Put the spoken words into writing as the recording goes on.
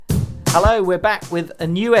Hello, we're back with a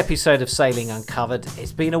new episode of Sailing Uncovered.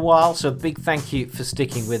 It's been a while, so a big thank you for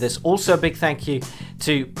sticking with us. Also, a big thank you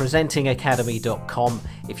to presentingacademy.com.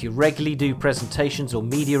 If you regularly do presentations or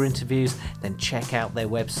media interviews, then check out their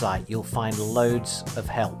website. You'll find loads of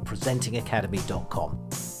help, presentingacademy.com.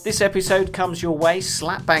 This episode comes your way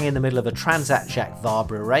slap bang in the middle of a Transat Jacques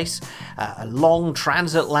Vabre race, a long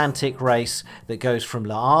transatlantic race that goes from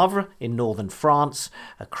Le Havre in northern France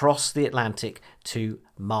across the Atlantic to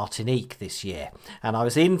Martinique this year. And I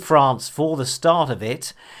was in France for the start of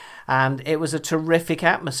it, and it was a terrific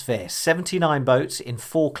atmosphere. 79 boats in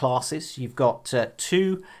 4 classes. You've got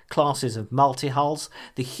 2 classes of multi-hulls,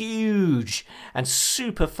 the huge and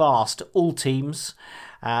super fast all teams.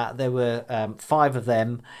 There were 5 of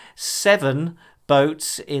them, 7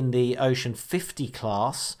 boats in the Ocean 50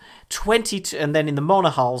 class, 22, and then in the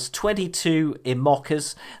monohulls, 22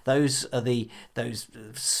 IMOCAs. Those are those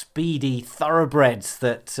speedy thoroughbreds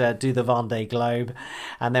that do the Vendée Globe.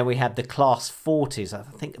 And then we had the class 40s. I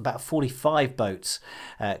think about 45 boats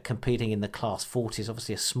competing in the class 40s.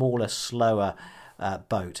 Obviously a smaller, slower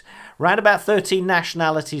boat. Around about 13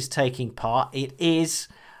 nationalities taking part. It is,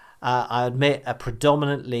 I admit, a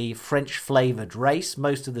predominantly French-flavoured race.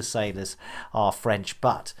 Most of the sailors are French,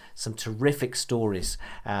 but some terrific stories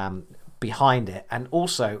behind it. And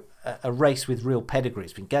also a race with real pedigree.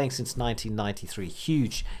 It's been going since 1993.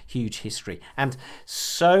 Huge, huge history. And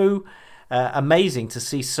so amazing to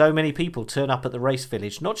see so many people turn up at the race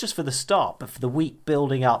village, not just for the start, but for the week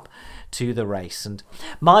building up to the race. And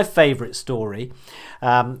my favourite story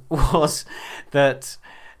was that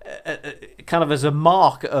kind of as a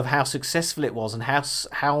mark of how successful it was and how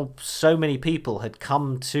so many people had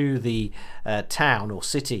come to the town or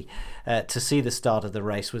city to see the start of the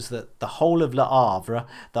race, was that the whole of Le Havre,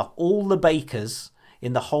 all the bakers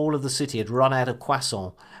in the whole of the city had run out of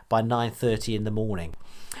croissants by 9:30 in the morning.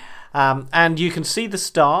 And you can see the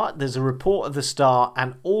start. There's a report of the start,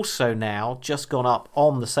 and also now just gone up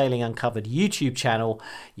on the Sailing Uncovered YouTube channel.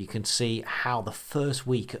 You can see how the first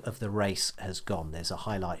week of the race has gone. There's a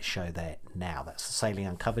highlight show there now. That's the Sailing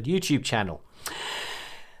Uncovered YouTube channel.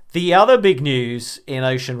 The other big news in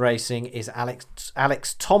ocean racing is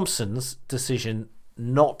Alex Thompson's decision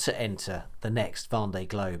not to enter the next Vendée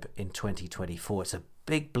Globe in 2024. It's a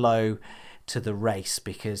big blow to the race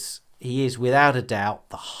because he is, without a doubt,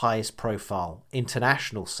 the highest profile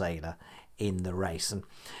international sailor in the race. And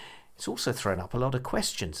it's also thrown up a lot of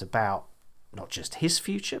questions about not just his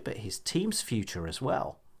future, but his team's future as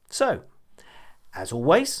well. So, as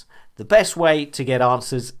always, the best way to get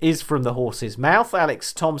answers is from the horse's mouth.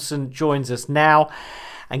 Alex Thompson joins us now.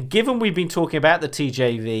 And given we've been talking about the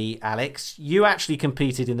TJV, Alex, you actually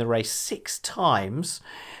competed in the race 6 times.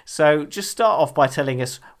 So just start off by telling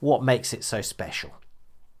us what makes it so special.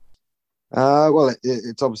 Well,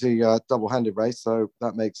 it's obviously a double-handed race, so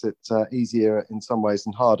that makes it easier in some ways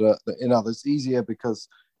and harder in others. Easier because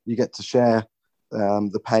you get to share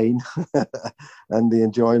the pain and the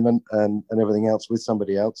enjoyment and everything else with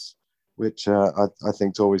somebody else, which I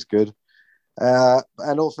think is always good.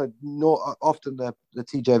 And also, not often the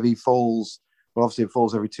TJV falls. Well, obviously, it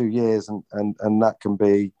falls every 2 years, and that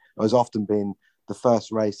has often been the first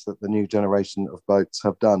race that the new generation of boats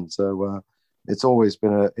have done. So it's always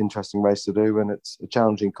been an interesting race to do, and it's a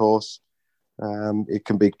challenging course. It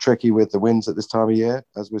can be tricky with the winds at this time of year,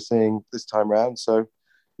 as we're seeing this time round. So,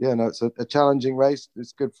 yeah, no, it's a challenging race.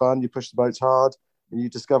 It's good fun. You push the boats hard, and you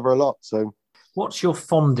discover a lot. So, what's your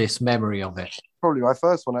fondest memory of it? Probably my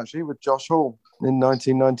first one, actually, with Josh Hall in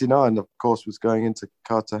 1999. The course was going into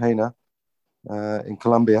Cartagena in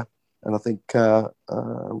Colombia, and I think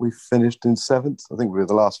we finished in 7th. I think we were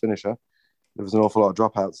the last finisher. There was an awful lot of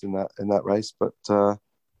dropouts in that race, but no,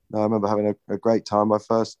 I remember having a great time. My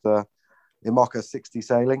first IMOCA 60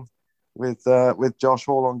 sailing with Josh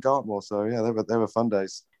Hall on Gartmore. So yeah, they were fun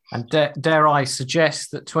days. And dare I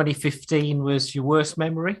suggest that 2015 was your worst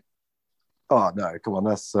memory? Oh no, come on,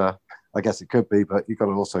 that's I guess it could be, but you've got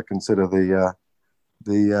to also consider the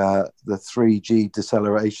 3G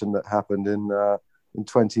deceleration that happened in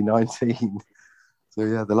 2019. So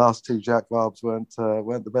yeah, the last 2 Jacques Vabres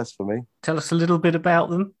weren't the best for me. Tell us a little bit about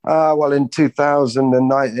them. Well, in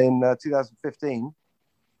 2015,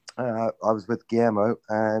 I was with Guillermo,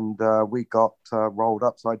 and we got rolled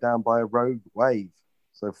upside down by a rogue wave.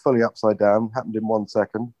 So fully upside down, happened in 1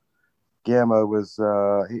 second. Guillermo was,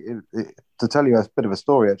 to tell you a bit of a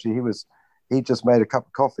story, actually, he just made a cup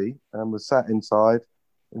of coffee and was sat inside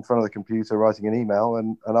in front of the computer writing an email,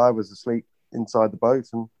 and I was asleep inside the boat.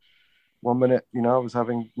 And 1 minute, I was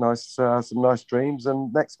having some nice dreams,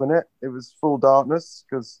 and next minute it was full darkness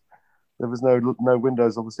because there was no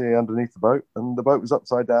windows obviously underneath the boat, and the boat was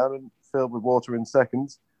upside down and filled with water in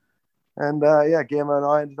seconds. And Guillermo and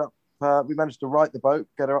I ended up, we managed to right the boat,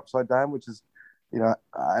 get her upside down, which is,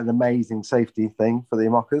 an amazing safety thing for the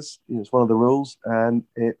IMOCAs. It's one of the rules. And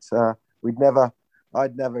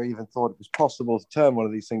I'd never even thought it was possible to turn one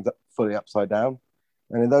of these things fully upside down.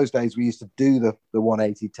 And in those days, we used to do the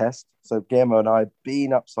 180 test. So Guillermo and I had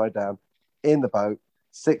been upside down in the boat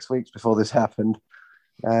 6 weeks before this happened.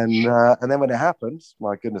 And then when it happened,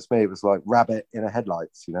 my goodness me, it was like rabbit in a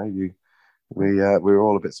headlights. We were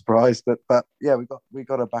all a bit surprised, but yeah, we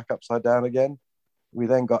got her back upside down again. We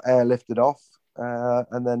then got airlifted off,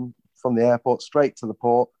 and then from the airport straight to the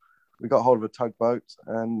port. We got hold of a tugboat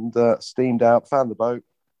and steamed out, found the boat,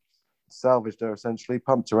 salvaged her essentially,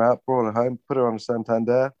 pumped her out, brought her home, put her on a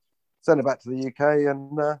Santander, sent her back to the UK,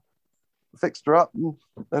 and fixed her up. And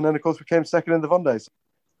then, of course, we came second in the Vendée.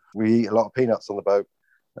 We eat a lot of peanuts on the boat,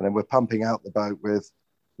 and then we're pumping out the boat with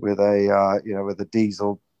a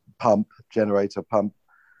diesel generator pump,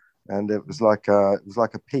 and it was like a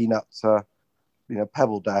peanut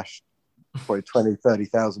pebble dash, probably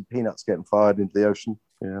 30,000 peanuts getting fired into the ocean.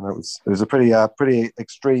 Yeah, it was a pretty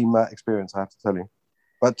extreme experience, I have to tell you.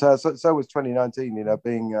 But so was 2019.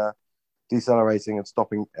 Being decelerating and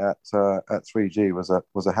stopping at 3G was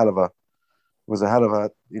a hell of a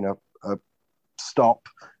a stop,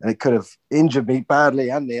 and it could have injured me badly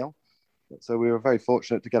and Neil. So we were very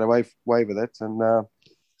fortunate to get away with it,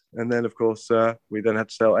 and then of course we then had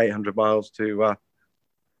to sail 800 miles to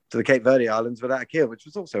the Cape Verde Islands without a keel, which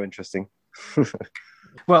was also interesting.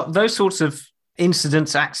 Well, those sorts of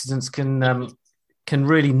accidents can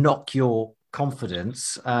really knock your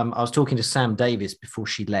confidence. I was talking to Sam Davis before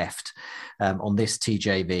she left on this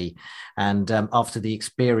TJV, and after the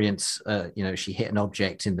experience, she hit an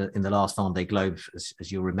object in the last Vendée Globe,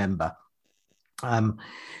 as you'll remember.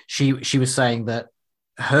 She was saying that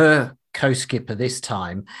her co-skipper this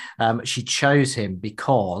time, she chose him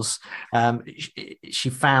because she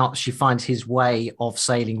finds his way of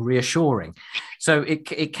sailing reassuring. So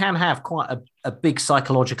it can have quite a big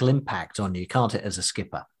psychological impact on you, can't it, as a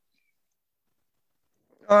skipper?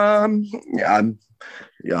 I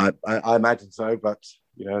imagine so. But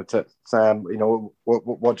to Sam,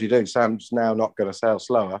 what do you do? Sam's now not going to sail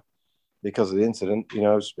slower because of the incident.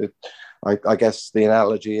 I guess the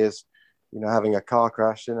analogy is, having a car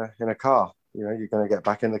crash in a car. You're going to get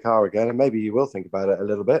back in the car again, and maybe you will think about it a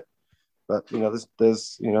little bit. But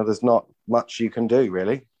there's not much you can do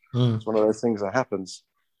really. It's one of those things that happens.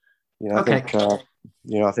 Okay.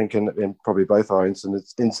 I think in probably both our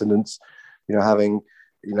incidents, having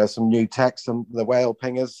some new tech, the whale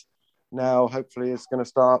pingers now hopefully is going to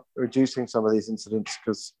start reducing some of these incidents,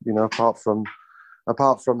 because apart from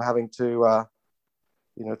having to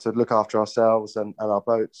to look after ourselves and our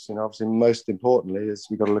boats, obviously most importantly is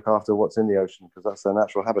we've got to look after what's in the ocean, because that's their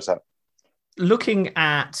natural habitat. Looking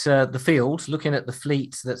at the field, looking at the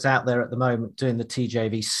fleet that's out there at the moment doing the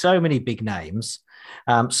TJV, so many big names,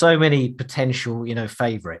 so many potential,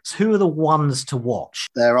 favourites. Who are the ones to watch?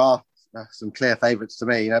 There are some clear favourites to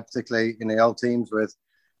me, particularly in the old teams with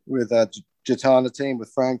Gitana team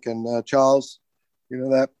with Frank and Charles.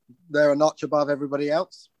 They're a notch above everybody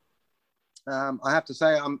else. I have to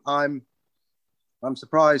say, I'm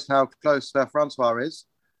surprised how close Francois is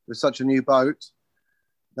with such a new boat.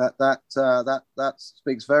 That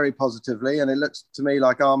speaks very positively, and it looks to me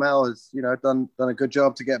like Armel has done a good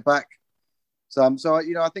job to get back some. So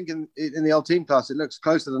I think in the old team class it looks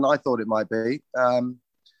closer than I thought it might be,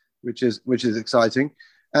 which is exciting,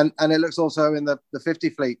 and it looks also in the 50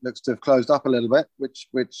 fleet looks to have closed up a little bit,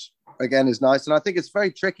 which again is nice. And I think it's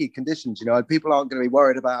very tricky conditions. People aren't going to be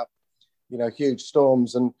worried about huge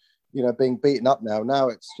storms and being beaten up now. Now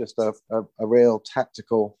it's just a real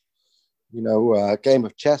tactical game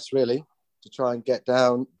of chess, really, to try and get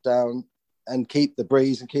down and keep the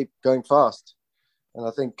breeze and keep going fast. And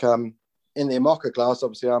I think in the IMOCA class,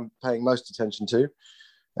 obviously, I'm paying most attention to,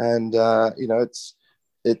 and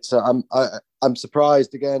I'm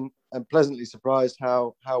surprised again. I'm pleasantly surprised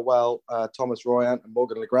how well Thomas Royant and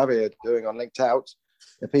Morgan Le Gravier are doing on Linked Out.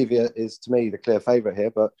 Apivia is to me the clear favourite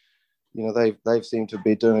here, but they've seemed to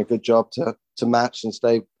be doing a good job to match and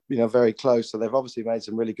stay very close. So they've obviously made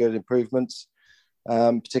some really good improvements,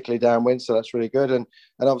 particularly downwind. So that's really good. And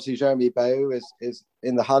obviously Jeremy Baou is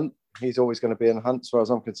in the hunt. He's always going to be in the hunt as far as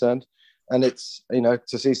I'm concerned. And it's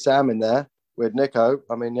to see Sam in there with Nico.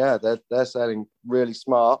 I mean, yeah, they're sailing really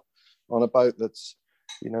smart on a boat that's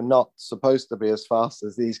not supposed to be as fast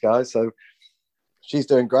as these guys. So she's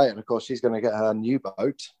doing great, and of course she's going to get her new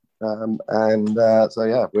boat. So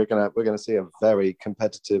yeah, we're gonna see a very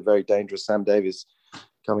competitive, very dangerous Sam Davies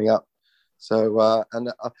coming up. So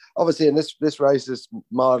obviously in this race is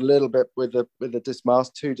marred a little bit with the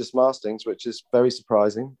two dismastings, which is very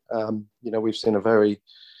surprising. We've seen a very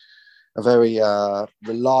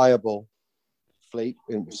reliable fleet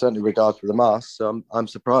in certainly regard to the masts. So I'm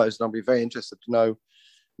surprised, and I'll be very interested to know,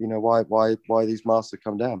 why these masts have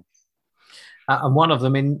come down. And one of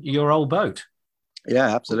them in your old boat. Yeah,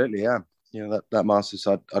 absolutely. Yeah, that mast is,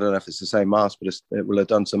 I don't know if it's the same mast, but it will have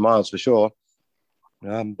done some miles for sure.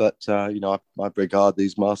 I regard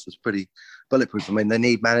these masts as pretty bulletproof. I mean, they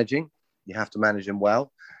need managing. You have to manage them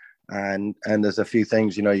well, and there's a few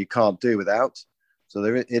things you can't do without. So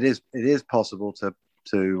it is possible to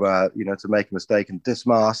make a mistake and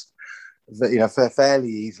dismast, fairly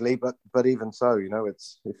easily. But even so,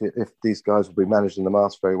 it's if these guys will be managing the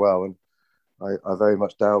mast very well, and I very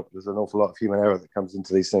much doubt there's an awful lot of human error that comes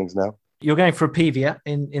into these things now. You're going for a Pevia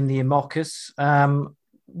in the Immoccas.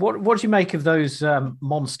 What do you make of those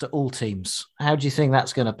monster all teams? How do you think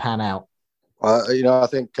that's going to pan out? I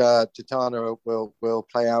think Gitana will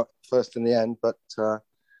play out first in the end, but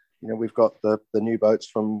we've got the new boats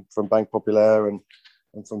from Banque Populaire and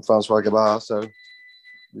from Francois Gabart. So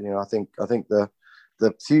I think the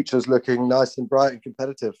future's looking nice and bright and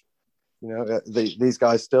competitive. These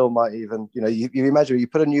guys still might even you imagine you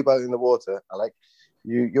put a new boat in the water, Alec,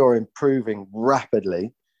 you're improving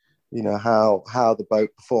rapidly. How the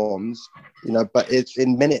boat performs, but it's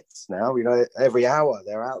in minutes now. Every hour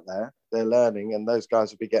they're out there, they're learning, and those guys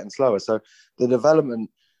will be getting slower. So the development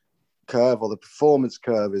curve or the performance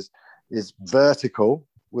curve is vertical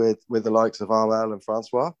with the likes of Armel and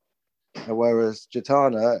Francois, whereas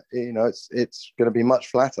Gitana, it's going to be much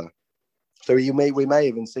flatter. So we may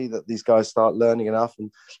even see that these guys start learning enough and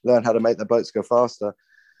learn how to make their boats go faster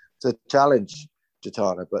to challenge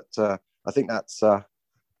Gitana. But I think that's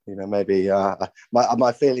maybe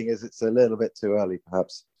my feeling is it's a little bit too early,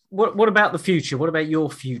 perhaps. What about the future? What about your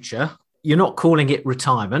future? You're not calling it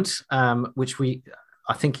retirement, which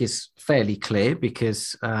I think is fairly clear,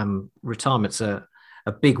 because retirement's a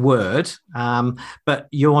big word, but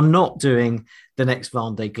you're not doing the next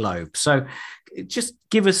Vendée Globe. So just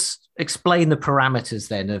explain the parameters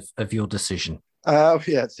then of your decision.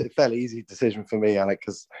 It's a fairly easy decision for me, Alec,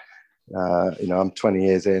 because I'm 20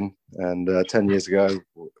 years in, and 10 years ago,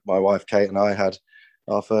 my wife Kate and I had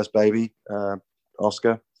our first baby,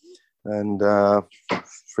 Oscar, and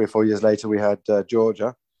 3 or 4 years later we had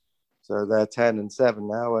Georgia. So they're 10 and 7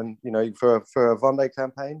 now, and for a Vendée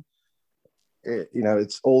campaign,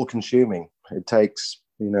 it's all consuming. It takes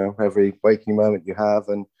every waking moment you have,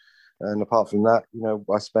 and apart from that,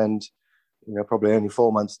 I spend probably only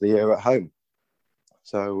 4 months of the year at home.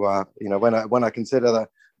 So when I consider that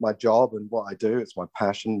my job and what I do, it's my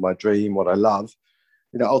passion, my dream, what I love.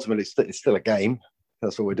 Ultimately, it's still a game.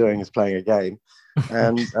 That's what we're doing, is playing a game,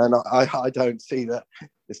 and I don't see that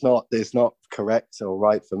it's not correct or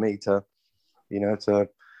right for me to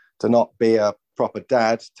not be a proper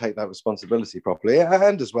dad, take that responsibility properly,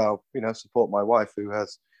 and as well support my wife, who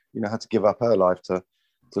has had to give up her life to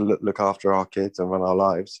look after our kids and run our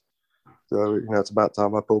lives. So it's about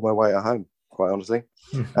time I pulled my weight at home, quite honestly.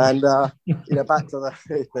 And back to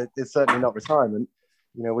it's certainly not retirement.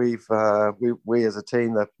 We as a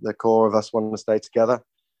team, the core of us, want to stay together,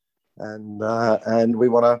 and we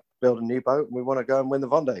want to build a new boat, and we want to go and win the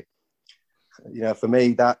Vendée. For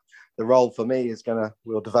me, that the role for me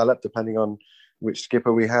will develop depending on which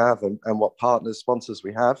skipper we have and what partners, sponsors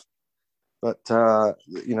we have. But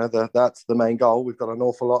that's the main goal. We've got an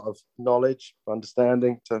awful lot of knowledge,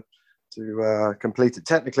 understanding to complete it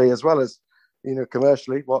technically, as well as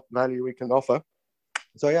commercially, what value we can offer.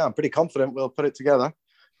 So yeah, I'm pretty confident we'll put it together,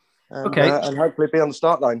 and hopefully be on the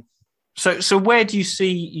start line. So where do you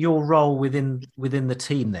see your role within the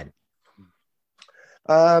team then?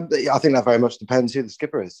 I think that very much depends who the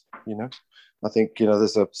skipper is. I think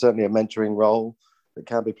there's certainly a mentoring role that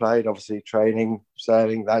can be played. Obviously, training,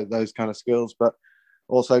 sailing, those kind of skills, but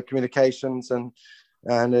also communications and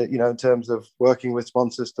in terms of working with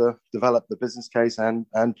sponsors to develop the business case and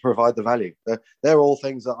provide the value. They're all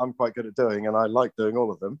things that I'm quite good at doing, and I like doing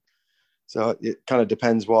all of them. So it kind of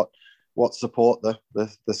depends what support the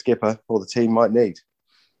skipper or the team might need.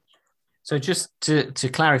 So just to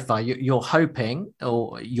clarify, you're hoping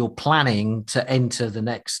or you're planning to enter the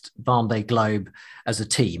next Vendée Globe as a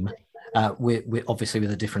team, with obviously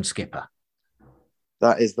with a different skipper.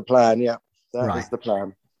 That is the plan. Yeah, that is the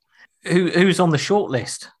plan. Who's on the short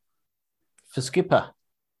list for skipper?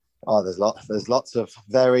 Oh, there's lots of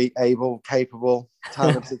very able, capable,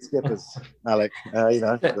 talented skippers, Alec.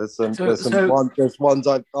 There's ones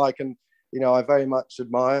I can, I very much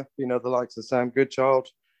admire. The likes of Sam Goodchild,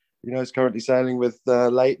 who's currently sailing with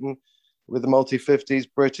Leighton. with the multi 50s,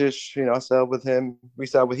 British. I sailed with him. He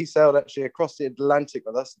sailed actually across the Atlantic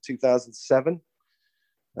with us in 2007.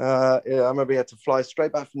 I remember he had to fly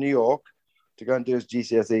straight back from New York to go and do his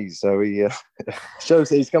GCSEs. So he shows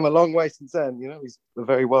that he's come a long way since then. He's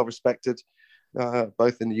very well respected,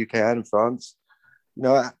 both in the UK and in France.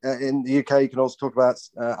 In the UK, you can also talk about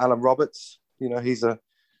Alan Roberts. He's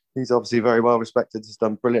obviously very well respected. He's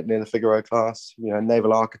done brilliantly in the Figaro class.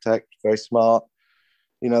 Naval architect, very smart.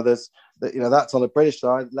 That's on the British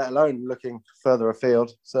side. Let alone looking further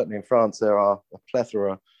afield. Certainly in France, there are a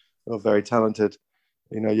plethora of very talented,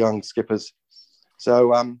 young skippers.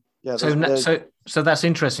 So so that's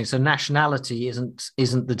interesting. So nationality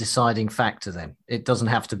isn't the deciding factor then. It doesn't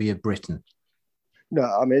have to be a Briton. No,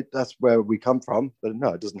 I mean that's where we come from, but no,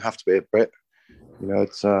 it doesn't have to be a Brit.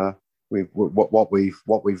 It's what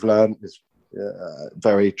we've learned is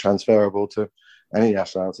very transferable to any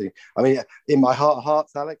nationality. I mean, in my heart of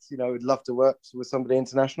hearts, Alex, I'd love to work with somebody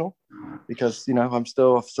international because I'm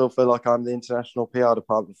still feel like I'm the international PR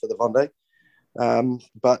department for the Vendée,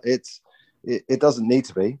 but it doesn't need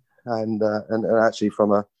to be, and actually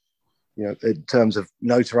from a in terms of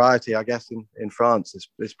notoriety, I guess in France,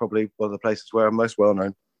 it's probably one of the places where I'm most well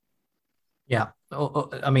known. Yeah,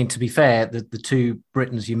 I mean, to be fair, the two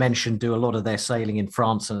Britons you mentioned do a lot of their sailing in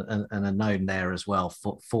France and are known there as well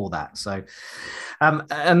for that. So,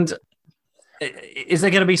 and is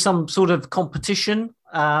there going to be some sort of competition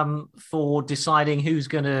for deciding who's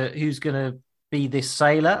going to be this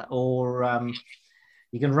sailor, or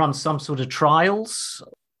you can run some sort of trials?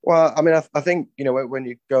 Well, I mean, I think when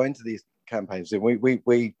you go into these campaigns,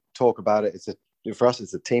 we talk about it. For us,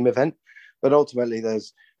 it's a team event, but ultimately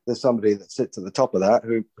there's somebody that sits at the top of that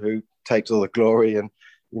who takes all the glory and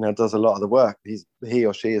does a lot of the work. He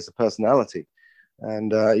or she is a personality,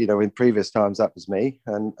 and in previous times that was me,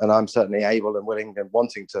 and I'm certainly able and willing and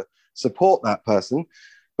wanting to support that person.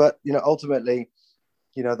 But ultimately,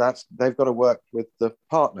 that's they've got to work with the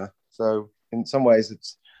partner. So in some ways,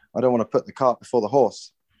 I don't want to put the cart before the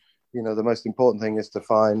horse. The most important thing is to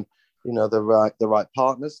find the right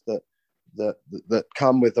partners that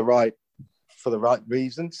come with for the right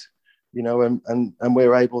reasons, and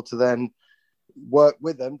we're able to then work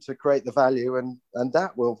with them to create the value, and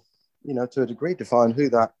that will, to a degree, define who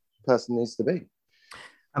that person needs to be.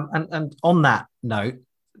 And on that note,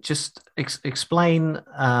 just explain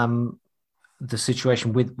the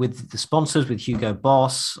situation with the sponsors, with Hugo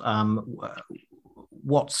Boss.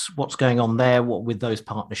 What's going on there? What with those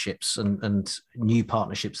partnerships and new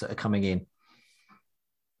partnerships that are coming in?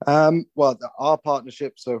 Well, our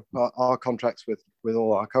partnerships, so our contracts with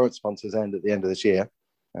all our current sponsors end at the end of this year,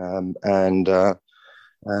 and that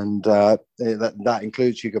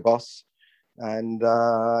includes Hugo Boss, and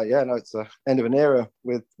it's the end of an era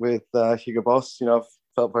with Hugo Boss. I've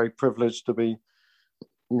felt very privileged to be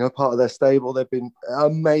part of their stable. They've been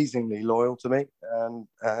amazingly loyal to me, and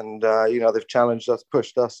they've challenged us,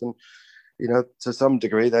 pushed us, and to some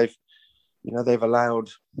degree they've allowed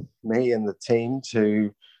me and the team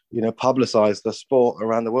to publicize the sport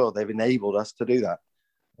around the world. They've enabled us to do that,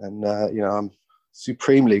 and I'm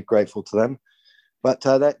supremely grateful to them. But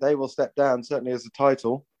they will step down certainly as a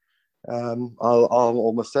title. I'll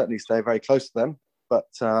almost certainly stay very close to them, but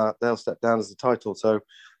they'll step down as a title. So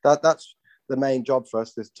that's the main job for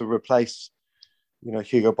us, is to replace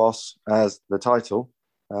Hugo Boss as the title.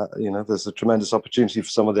 There's a tremendous opportunity for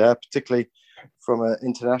someone there, particularly from an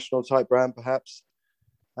international type brand, perhaps.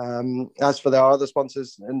 As for our other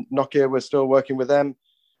sponsors, and Nokia, we're still working with them.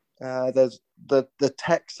 There's the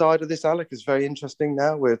tech side of this, Alec, is very interesting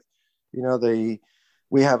now. With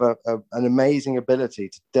we have an amazing ability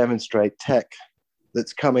to demonstrate tech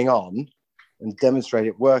that's coming on and demonstrate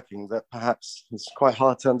it working that perhaps is quite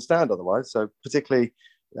hard to understand otherwise. So particularly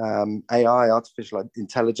AI, artificial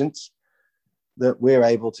intelligence, that we're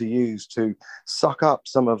able to use to suck up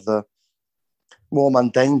some of the more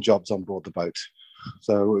mundane jobs on board the boat.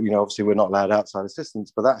 So, obviously we're not allowed outside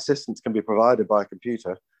assistance, but that assistance can be provided by a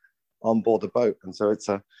computer on board the boat. And so it's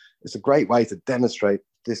a great way to demonstrate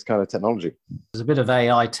this kind of technology. There's a bit of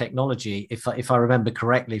AI technology, if I remember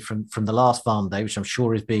correctly, from the last Vendée, which I'm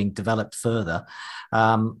sure is being developed further,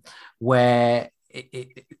 where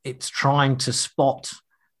it's trying to spot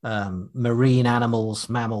marine animals,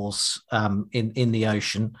 mammals in the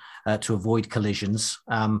ocean to avoid collisions.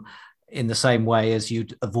 In the same way as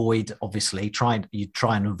you'd avoid, obviously, try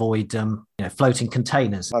and avoid floating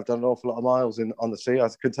containers. I've done an awful lot of miles on the sea. I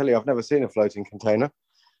can tell you, I've never seen a floating container.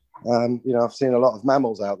 I've seen a lot of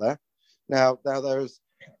mammals out there. Now there's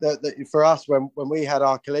for us when we had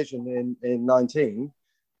our collision in 19,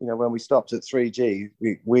 when we stopped at 3G,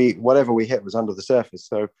 we whatever we hit was under the surface.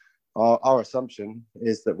 So our assumption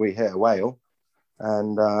is that we hit a whale,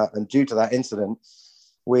 and due to that incident,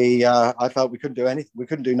 I felt we couldn't do anything. We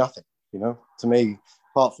couldn't do nothing. You know, to me,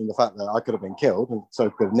 apart from the fact that I could have been killed, and so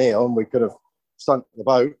could have Neil, and we could have sunk the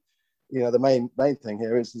boat. You know, the main thing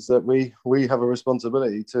here is that we have a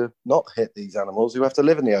responsibility to not hit these animals who have to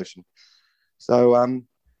live in the ocean. So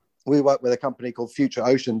we work with a company called Future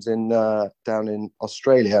Oceans down in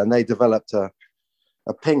Australia, and they developed a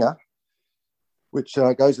pinger which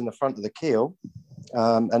goes in the front of the keel,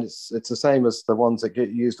 and it's the same as the ones that get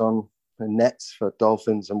used on nets for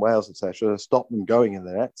dolphins and whales, etc. to stop them going in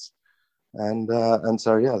the nets. And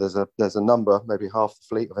so yeah, there's a number, maybe half the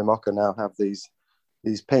fleet of IMOCA now have these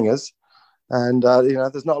pingers, and you know,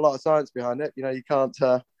 there's not a lot of science behind it. You know, you can't.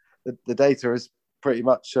 The data is pretty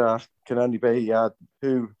much can only be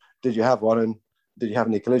who did you have one and did you have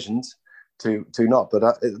any collisions to not. But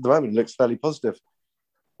at the moment, it looks fairly positive.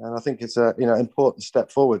 And I think it's a important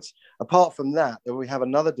step forwards. Apart from that, we have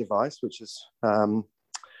another device which has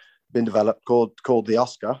been developed called the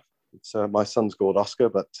Oscar. It's my son's called Oscar,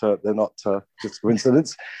 but they're not just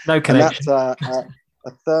coincidence. No connection. And that's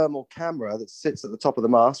a thermal camera that sits at the top of the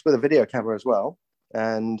mast with a video camera as well,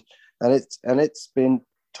 and it's been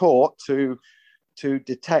taught to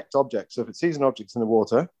detect objects. So if it sees an object in the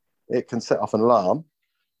water, it can set off an alarm.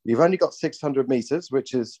 You've only got 600 meters,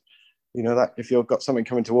 which is, you know, that if you've got something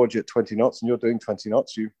coming towards you at 20 knots and you're doing 20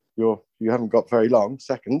 knots, you haven't got very long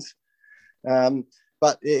seconds.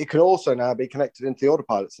 But it can also now be connected into the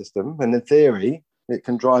autopilot system, and in theory, it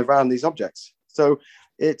can drive around these objects. So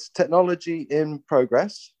it's technology in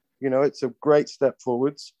progress. You know, it's a great step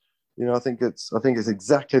forwards. You know, I think it's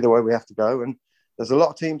exactly the way we have to go, and there's a lot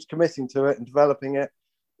of teams committing to it and developing it.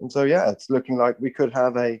 And so yeah, it's looking like we could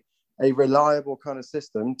have a reliable kind of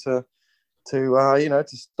system to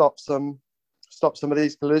stop some of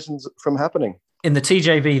these collisions from happening. In the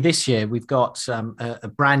TJV this year, we've got a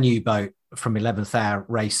brand new boat from 11th Hour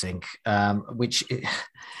Racing, which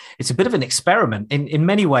it's a bit of an experiment. In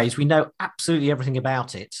many ways, we know absolutely everything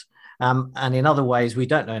about it. And in other ways, we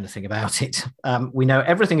don't know anything about it. We know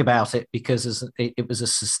everything about it because it was a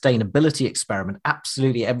sustainability experiment.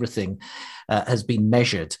 Absolutely everything has been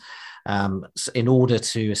measured in order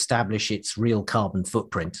to establish its real carbon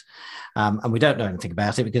footprint. And we don't know anything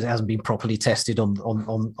about it because it hasn't been properly tested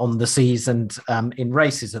on the seas and in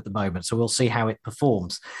races at the moment. So we'll see how it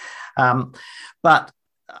performs. But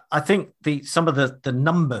I think some of the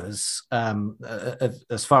numbers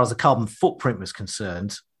as far as the carbon footprint was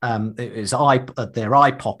concerned, they're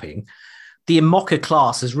eye-popping. The IMOCA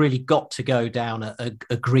class has really got to go down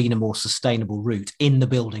a greener, more sustainable route in the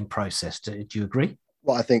building process. Do you agree?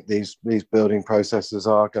 Well, I think these building processes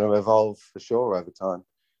are going to evolve for sure over time,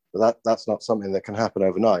 but that's not something that can happen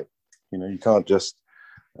overnight. You know, you can't just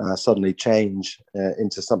suddenly change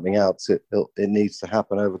into something else. It needs to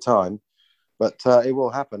happen over time, but it will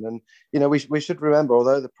happen. And you know, we should remember,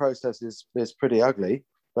 although the process is pretty ugly,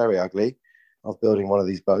 very ugly, of building one of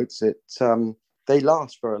these boats, they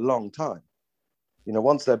last for a long time. You know,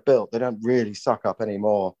 once they're built, they don't really suck up any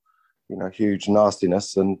more, you know, huge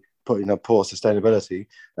nastiness and poor sustainability,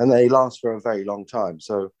 and they last for a very long time.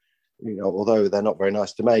 So, you know, although they're not very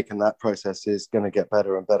nice to make, and that process is going to get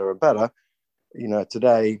better and better and better, you know,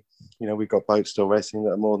 today, you know, we've got boats still racing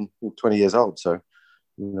that are more than 20 years old. So,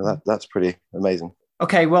 you know, that's pretty amazing.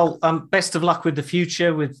 Okay, well, best of luck with the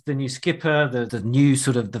future, with the new skipper, the new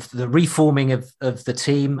sort of the reforming of the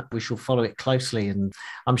team. We shall follow it closely, and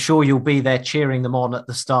I'm sure you'll be there cheering them on at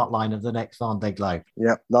the start line of the next Vendée Globe.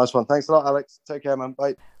 Yeah, nice one. Thanks a lot, Alex. Take care, man.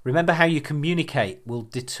 Bye. Remember, how you communicate will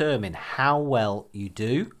determine how well you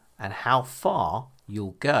do and how far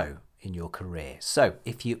you'll go in your career. So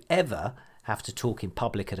if you ever have to talk in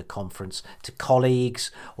public at a conference, to colleagues,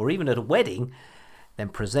 or even at a wedding, then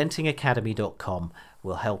presentingacademy.com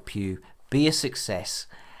will help you be a success,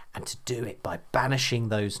 and to do it by banishing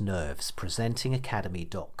those nerves.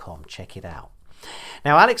 Presentingacademy.com. Check it out.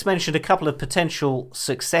 Now, Alex mentioned a couple of potential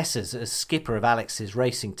successors as skipper of Alex's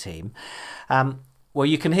racing team. Well,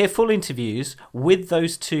 you can hear full interviews with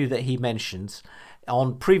those two that he mentions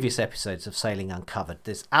on previous episodes of Sailing Uncovered.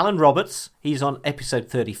 There's Alan Roberts, he's on episode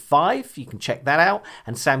 35, you can check that out,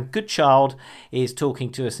 and Sam Goodchild is talking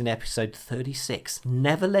to us in episode 36.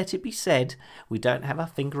 Never let it be said we don't have our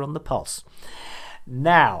finger on the pulse.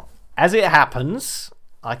 Now, as it happens,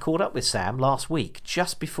 I caught up with Sam last week,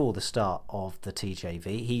 just before the start of the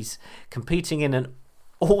TJV. He's competing in an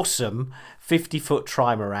awesome 50-foot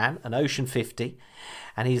trimaran, an Ocean 50,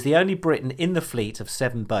 and he's the only Briton in the fleet of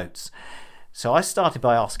 7 boats. So I started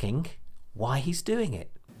by asking why he's doing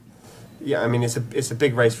it. Yeah, I mean, it's a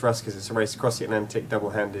big race for us because it's a race across the Atlantic,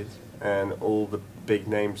 double-handed. and all the big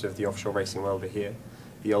names of the offshore racing world are here.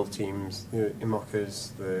 The old teams, the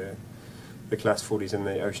IMOCAs, the Class 40s and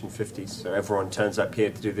the Ocean 50s. So everyone turns up here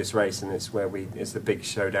to do this race, and it's the big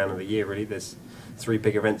showdown of the year, really. There's 3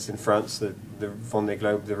 big events in France, the Vendée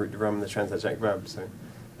Globe, the Route du Rhum, and the Transat Jacques Vabre. So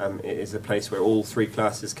it is a place where all 3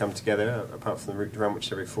 classes come together, apart from the Route du Rhum, which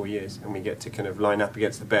is every 4 years, and we get to kind of line up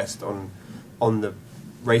against the best on the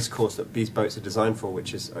race course that these boats are designed for,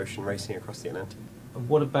 which is ocean racing across the Atlantic. And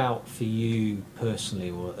what about for you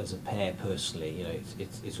personally, or as a pair personally? You know,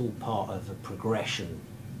 it's all part of a progression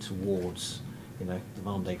towards, you know, the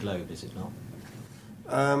Vendée Globe, is it not?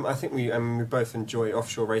 I think we both enjoy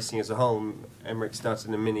offshore racing as a whole. Emmerich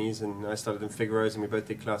started in Minis and I started in Figaros, and we both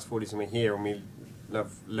did Class 40s, and we're here, and we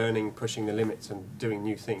love learning, pushing the limits and doing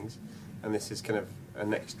new things. And this is kind of a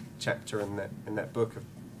next chapter in that book of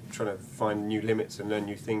trying to find new limits and learn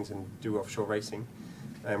new things and do offshore racing.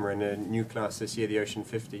 And we're in a new class this year, the Ocean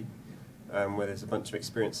 50, where there's a bunch of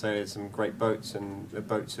experienced sailors, some great boats, and the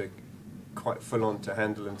boats are quite full on to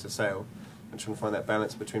handle and to sail, and trying to find that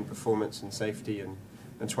balance between performance and safety, and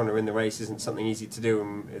trying to win the race isn't something easy to do,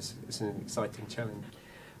 and it's an exciting challenge.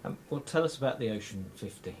 Well, tell us about the Ocean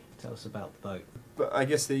 50. Tell us about the boat. But I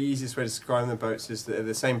guess the easiest way to describe the boats is that they're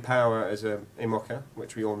the same power as a IMOCA,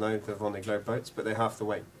 which we all know, the Vendée Globe boats, but they're half the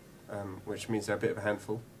weight, which means they're a bit of a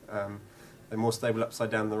handful. They're more stable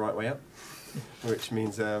upside down than the right way up, which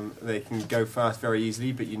means they can go fast very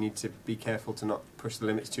easily, but you need to be careful to not push the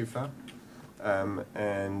limits too far.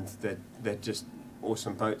 And they're just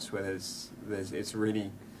awesome boats where it's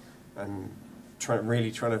really trying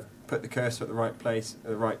to put the cursor at the right place at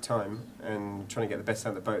the right time, and trying to get the best out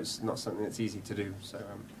of the boats, not something that's easy to do.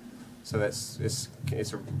 So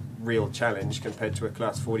it's a real challenge compared to a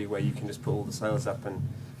Class 40 where you can just put all the sails up and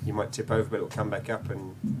you might tip over, but it'll come back up,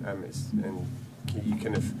 and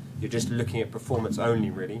you're just looking at performance only,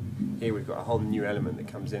 really. Here we've got a whole new element that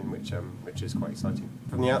comes in, which is quite exciting.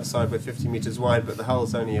 From the outside, we're 50 metres wide, but the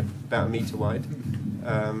hull's only about 1 metre wide,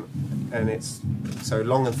 and it's so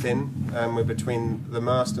long and thin. We're between the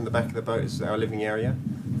mast and the back of the boat is our living area.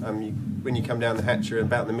 When you come down the hatch, you're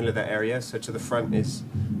about in the middle of that area. So to the front is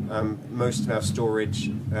most of our storage,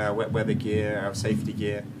 wet weather gear, our safety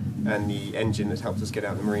gear, and the engine that helps us get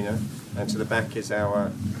out of the marina. And to the back is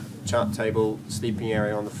our chart table, sleeping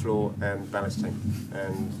area on the floor, and ballast tank.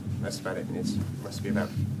 And that's about it. It must be about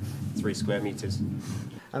 3 square metres.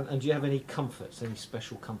 And do you have any comforts, any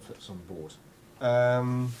special comforts on board?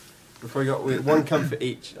 We've probably got one comfort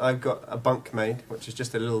each. I've got a bunk made, which is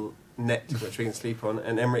just a little net which we can sleep on,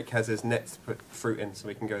 and Emmerich has his net to put fruit in so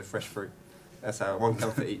we can go with fresh fruit. That's our one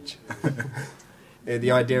comfort each.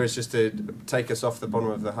 The idea is just to take us off the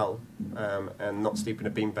bottom of the hull and not sleep in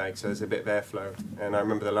a beanbag, so there's a bit of airflow. And I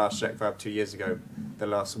remember the last Jacques Vabre 2 years ago, the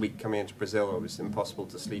last week coming into Brazil, it was impossible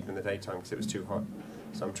to sleep in the daytime because it was too hot.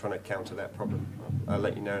 So I'm trying to counter that problem. I'll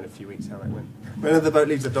let you know in a few weeks how that went. Whenever the boat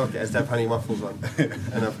leaves the dock, it has to have honey waffles on.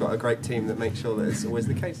 And I've got a great team that makes sure that it's always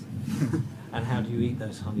the case. And how do you eat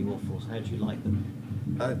those honey waffles? How do you like them?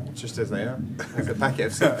 Just as they are. There's a packet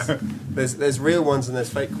of 6. There's real ones and there's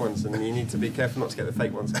fake ones, and you need to be careful not to get the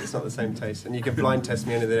fake ones because it's not the same taste. And you can blind test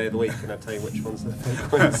me any day of the week and I'll tell you which ones are the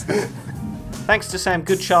fake ones. Thanks to Sam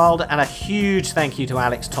Goodchild, and a huge thank you to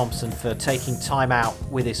Alex Thompson for taking time out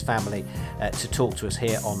with his family to talk to us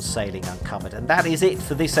here on Sailing Uncovered. And that is it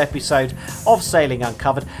for this episode of Sailing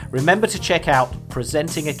Uncovered. Remember to check out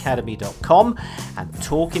presentingacademy.com and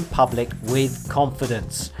talk in public with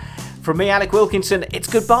confidence. From me, Alec Wilkinson, it's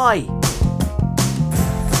goodbye.